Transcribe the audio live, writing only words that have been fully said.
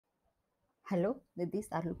Hello, this is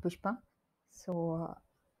Arul Pushpam. So,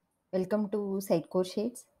 welcome to Sitecore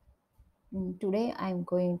Shades. Today, I'm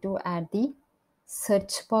going to add the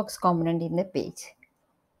search box component in the page.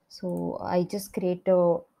 So, I just create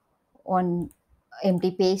one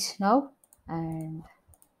empty page now, and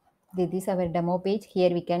this is our demo page. Here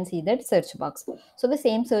we can see that search box. So, the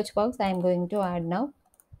same search box I'm going to add now.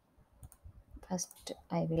 First,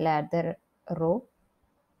 I will add the row,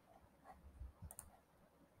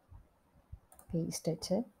 page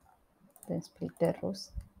structure, then split the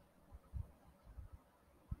rows.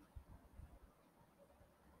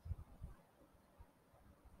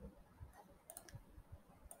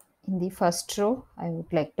 In the first row, I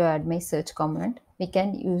would like to add my search component. We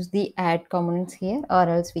can use the add components here, or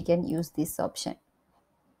else we can use this option.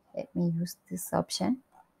 Let me use this option.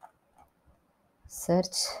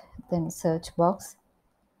 Search, then search box.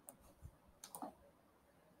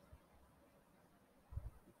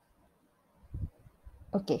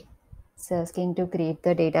 Okay, it's asking to create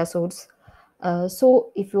the data source.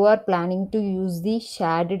 So if you are planning to use the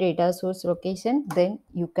shared data source location, then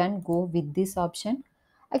you can go with this option.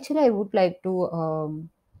 Actually, I would like to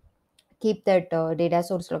keep that data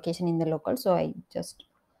source location in the local, so I just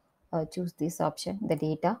choose this option, the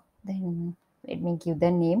data. Then let me give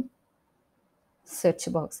the name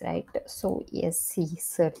search box, right? So SC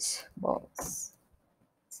search box,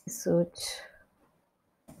 search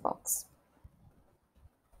box.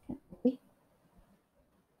 Okay.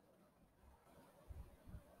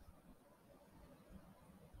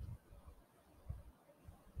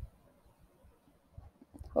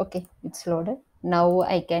 Okay, it's loaded. Now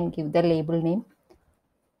I can give the label name.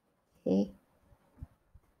 Okay,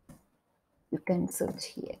 you can search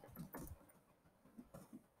here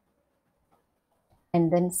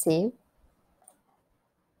and then save.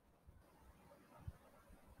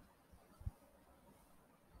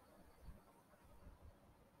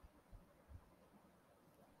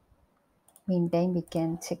 Meantime, we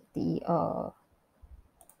can check the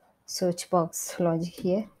search box logic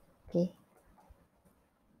here. Okay,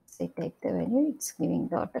 so type the value, it's giving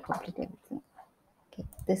the autocomplete everything. Okay,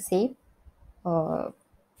 the save,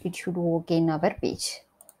 it should work in our page.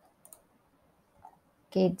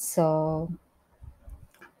 Okay, it's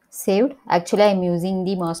saved. Actually, I'm using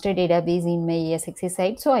the master database in my SXA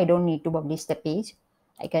site, so I don't need to publish the page.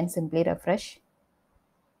 I can simply refresh.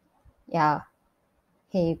 Yeah,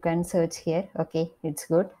 here you can search here. Okay, it's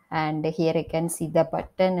good. And here I can see the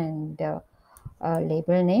button and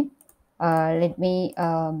label name. Let me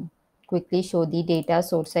quickly show the data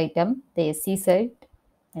source item, the SC site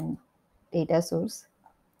and data source.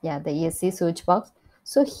 Yeah, the SC search box.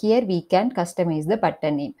 So here we can customize the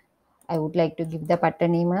button name. I would like to give the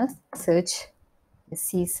button name as search,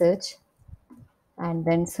 SC search, and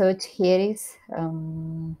then search here is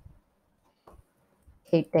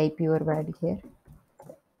hey, type your word here,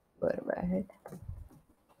 your word,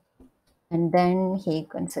 and then here you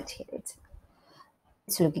can search here. It's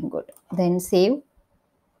looking good. Then save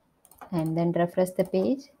and then refresh the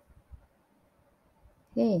page.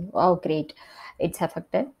 Okay, wow, great, it's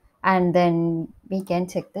affected. And then we can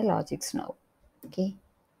check the logics now. Okay,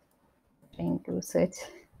 trying to search,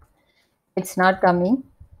 it's not coming.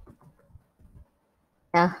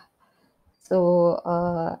 Yeah, so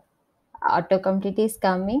autocomplete is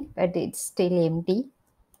coming, but it's still empty.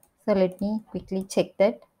 So let me quickly check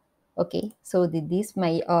that. Okay, so this is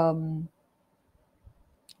my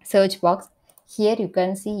search box. Here you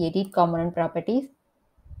can see edit component properties,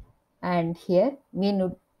 and here we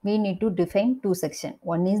need to define two sections.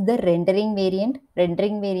 One is the rendering variant.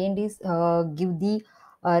 Rendering variant is give the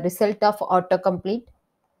result of autocomplete,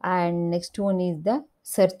 and next one is the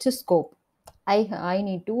search scope. I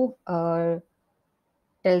need to tell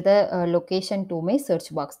the location to my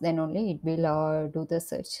search box, then only it will do the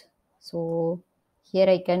search. So here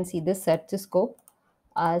I can see the search scope.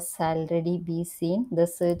 As already be seen, the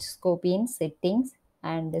search scope in settings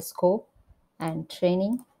and the scope and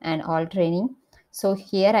training and all training. So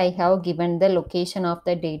here I have given the location of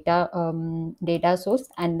the data source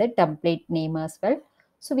and the template name as well.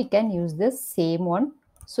 So we can use the same one.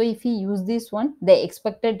 So if we use this one, the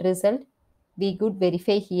expected result, we could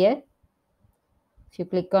verify here. If you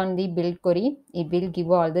click on the build query, it will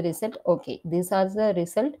give all the result. Okay, these are the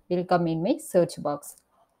result will come in my search box.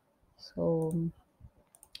 So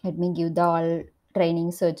let me give the all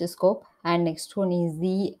training search scope, and next one is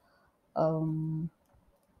the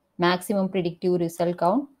maximum predictive result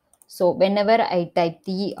count. So whenever I type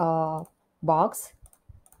the box,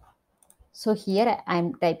 so here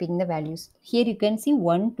I'm typing the values. Here you can see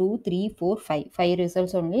 1, 2, 3, 4, 5. 5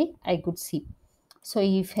 results only I could see. So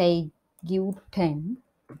if I give 10,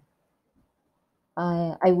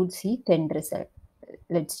 I would see 10 result.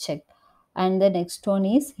 Let's check. And the next one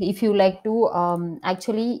is, if you like to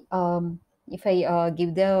actually if I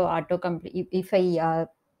give the autocomplete, if I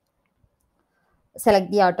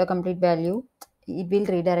select the autocomplete value, it will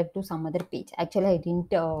redirect to some other page. Actually, I didn't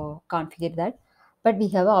configure that, but we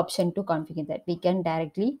have an option to configure that. We can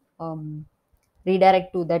directly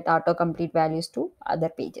redirect to that autocomplete values to other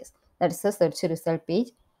pages. That's the search result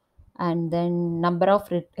page. And then number of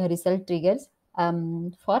result triggers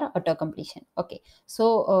for auto completion. Okay,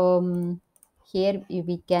 so here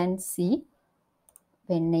we can see,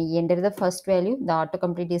 when I enter the first value, the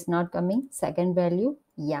autocomplete is not coming. Second value,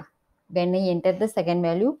 yeah. When I enter the second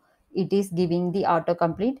value, it is giving the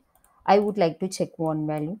autocomplete. I would like to check one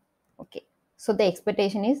value. Okay. So the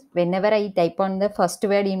expectation is, whenever I type on the first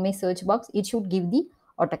word in my search box, it should give the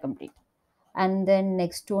autocomplete. And then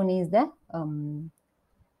next one is the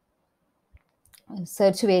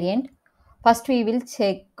search variant. First we will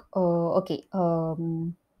check, okay,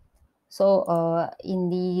 so in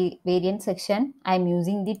the variant section, I'm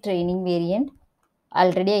using the training variant.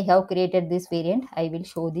 Already I have created this variant. I will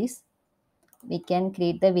show this. We can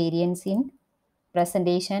create the variants in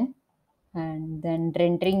presentation, and then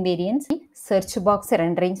rendering variants. Search box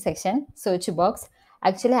rendering section, search box.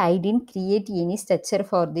 Actually, I didn't create any structure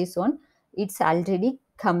for this one. It's already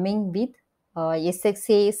coming with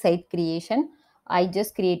SXA site creation. I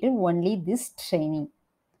just created only this training.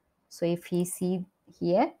 So if you see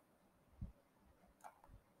here,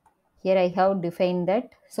 here I have defined that.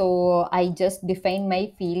 So I just define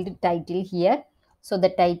my field title here. So the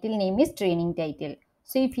title name is training title.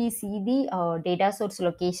 So if you see the data source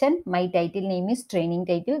location, my title name is training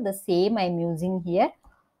title. The same I'm using here.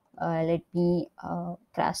 Let me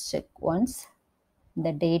cross check once.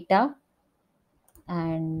 The data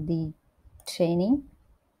and the training.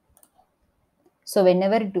 So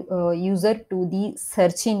whenever user to the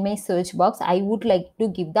search in my search box, I would like to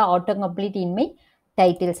give the autocomplete in my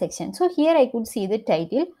title section. So here I could see the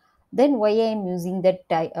title. Then why I am using the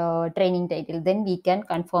training title? Then we can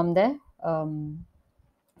confirm the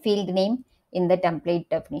field name in the template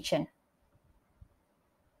definition.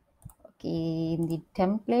 Okay, in the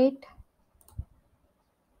template,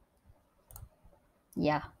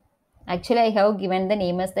 yeah. Actually, I have given the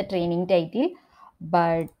name as the training title,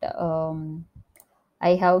 but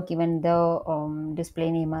I have given the display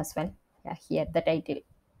name as well. Yeah, here the title.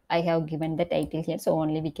 I have given the title here, so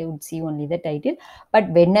only we can see only the title. But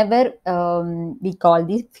whenever we call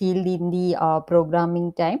this field in the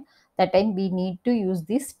programming time, that time we need to use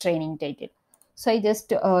this training title. So I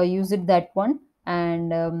just used that one,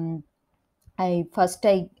 and I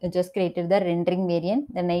just created the rendering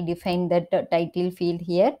variant. Then I defined that title field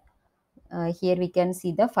here. Here we can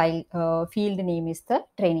see the file field name is the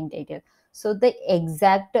training title. So the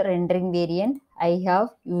exact rendering variant I have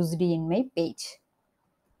used in my page.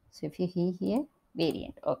 So if you see here,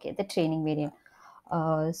 variant, okay, the training variant.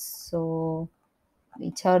 So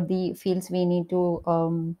which are the fields we need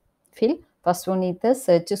to fill? First one is the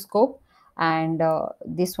search scope, and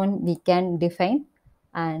this one we can define.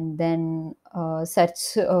 And then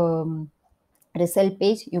search result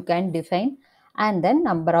page you can define, and then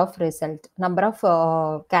number of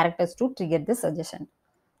characters to trigger the suggestion,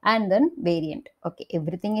 and then variant. Okay,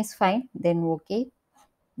 everything is fine, then okay,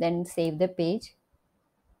 then save the page.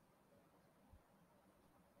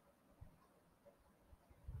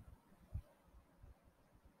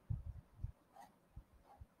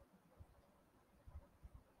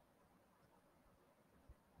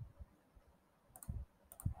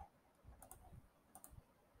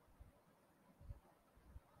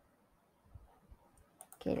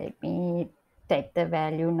 Okay, let me type the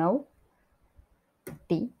value now.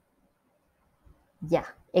 T. Yeah,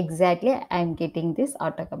 exactly, I'm getting this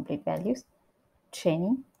autocomplete values.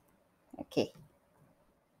 Training. Okay,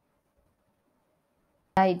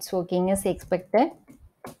 it's working as expected.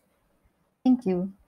 Thank you.